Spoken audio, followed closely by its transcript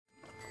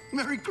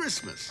Merry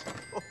Christmas.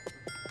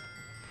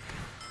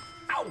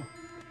 Ow!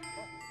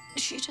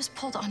 She just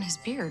pulled on his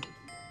beard.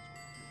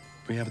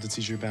 We have to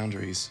teach her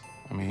boundaries.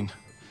 I mean,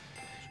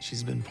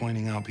 she's been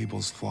pointing out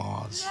people's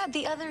flaws. Yeah,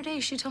 the other day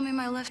she told me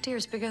my left ear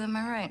is bigger than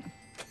my right.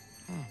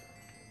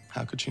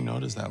 How could she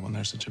notice that when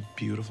there's such a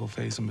beautiful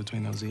face in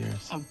between those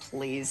ears? Oh,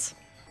 please.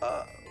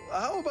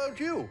 How about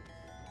you?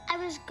 I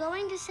was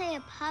going to say a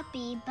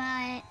puppy,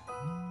 but...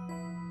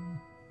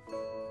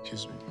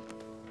 Excuse me.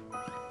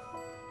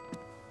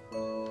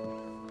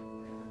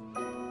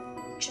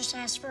 Just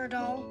ask for a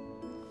doll.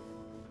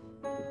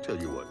 Tell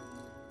you what,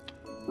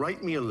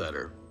 write me a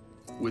letter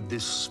with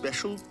this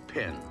special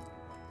pen,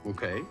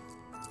 okay?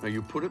 Now,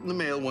 you put it in the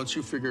mail once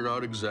you figure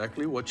out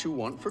exactly what you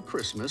want for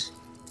Christmas.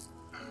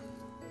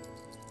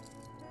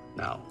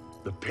 Now,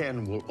 the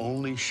pen will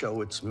only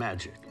show its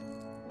magic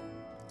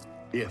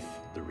if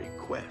the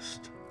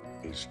request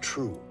is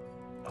true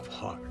of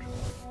heart.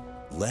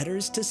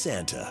 Letters to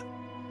Santa,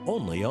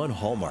 only on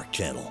Hallmark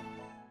Channel.